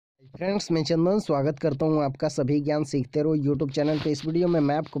Friends, मैं चंदन स्वागत करता हूं आपका सभी ज्ञान सीखते रहो यूट्यूब चैनल पे। इस वीडियो में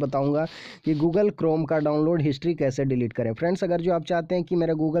मैं आपको बताऊंगा कि गूगल क्रोम का डाउनलोड हिस्ट्री कैसे डिलीट करें। फ्रेंड्स, अगर जो आप चाहते हैं कि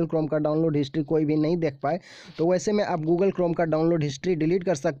मेरा गूगल क्रोम का डाउनलोड हिस्ट्री कोई भी नहीं देख पाए, तो वैसे में आप गूगल क्रोम का डाउनलोड हिस्ट्री डिलीट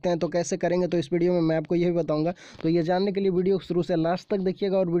कर सकते हैं। तो कैसे करेंगे, तो इस वीडियो में मैं आपको यही बताऊँगा। तो ये जानने के लिए वीडियो शुरू से लास्ट तक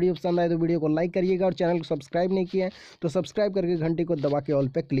देखिएगा, और वीडियो पसंद आए तो वीडियो को लाइक करिएगा, और चैनल को सब्सक्राइब नहीं किया है तो सब्सक्राइब करके घंटी को दबा के ऑल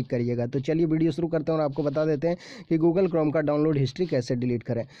पे क्लिक करिएगा। तो चलिए वीडियो शुरू करते हैं और आपको बता देते हैं कि गूगल क्रोम का डाउनलोड हिस्ट्री कैसे डिलीट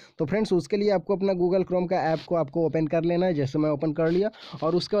करें। तो फ्रेंड्स, उसके लिए आपको अपना गूगल क्रोम का ऐप को आपको ओपन कर लेना है। जैसे मैं ओपन कर लिया,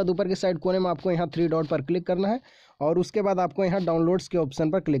 और उसके बाद ऊपर के साइड कोने में आपको यहाँ 3 डॉट पर क्लिक करना है, और उसके बाद आपको यहाँ डाउनलोड्स के ऑप्शन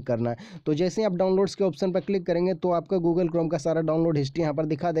पर क्लिक करना है। तो जैसे ही आप डाउनलोड्स के ऑप्शन पर क्लिक करेंगे तो आपका गूगल क्रोम का सारा डाउनलोड हिस्ट्री यहाँ पर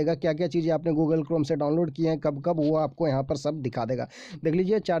दिखा देगा। क्या क्या चीज़ें आपने गूगल क्रोम से डाउनलोड की हैं, कब कब, वो आपको यहाँ पर सब दिखा देगा। देख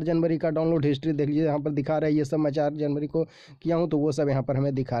लीजिए 4 जनवरी का डाउनलोड हिस्ट्री देख लीजिए यहाँ पर दिखा रहा है। ये सब मैं 4 जनवरी को किया हूँ, तो वो सब यहाँ पर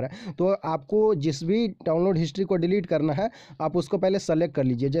हमें दिखा रहा है। तो आपको जिस भी डाउनलोड हिस्ट्री को डिलीट करना है, आप उसको पहले सेलेक्ट कर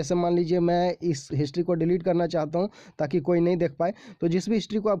लीजिए। जैसे मान लीजिए मैं इस हिस्ट्री को डिलीट करना चाहता हूँ ताकि कोई नहीं देख पाए, तो जिस भी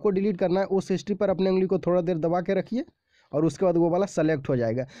हिस्ट्री को आपको डिलीट करना है उस हिस्ट्री पर अपने उंगली को थोड़ा देर दबा के रखिए, और उसके बाद वो वाला सेलेक्ट हो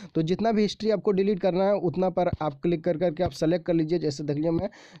जाएगा। तो जितना भी हिस्ट्री आपको डिलीट करना है उतना पर आप क्लिक कर करके आप सेलेक्ट कर लीजिए। जैसे देख लीजिए मैं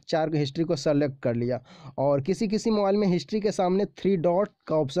 4 हिस्ट्री को सेलेक्ट कर लिया, और किसी किसी मोबाइल में हिस्ट्री के सामने 3 डॉट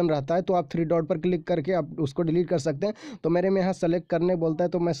का ऑप्शन रहता है, तो आप 3 डॉट पर क्लिक करके आप उसको डिलीट कर सकते हैं। तो मेरे में यहाँ सेलेक्ट करने बोलता है,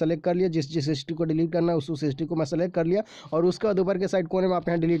 तो मैं सेलेक्ट कर लिया। जिस जिस हिस्ट्री को डिलीट करना है उस हिस्ट्री को मैं सेलेक्ट कर लिया, और उसके बाद ऊपर के साइड कोने में आप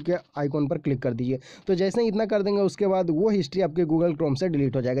यहाँ डिलीट के आइकॉन पर क्लिक कर दीजिए। तो जैसे ही इतना कर देंगे उसके बाद वो हिस्ट्री आपके गूगल क्रोम से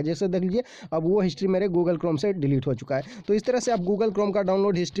डिलीट हो जाएगा। जैसे देख लीजिए अब वो हिस्ट्री मेरे गूगल क्रोम से डिलीट हो चुका है। तो इस तरह से आप गूगल क्रोम का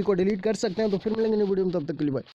डाउनलोड हिस्ट्री को डिलीट कर सकते हैं। तो फिर मिलेंगे न्यू वीडियो में, तब तक के लिए बाय।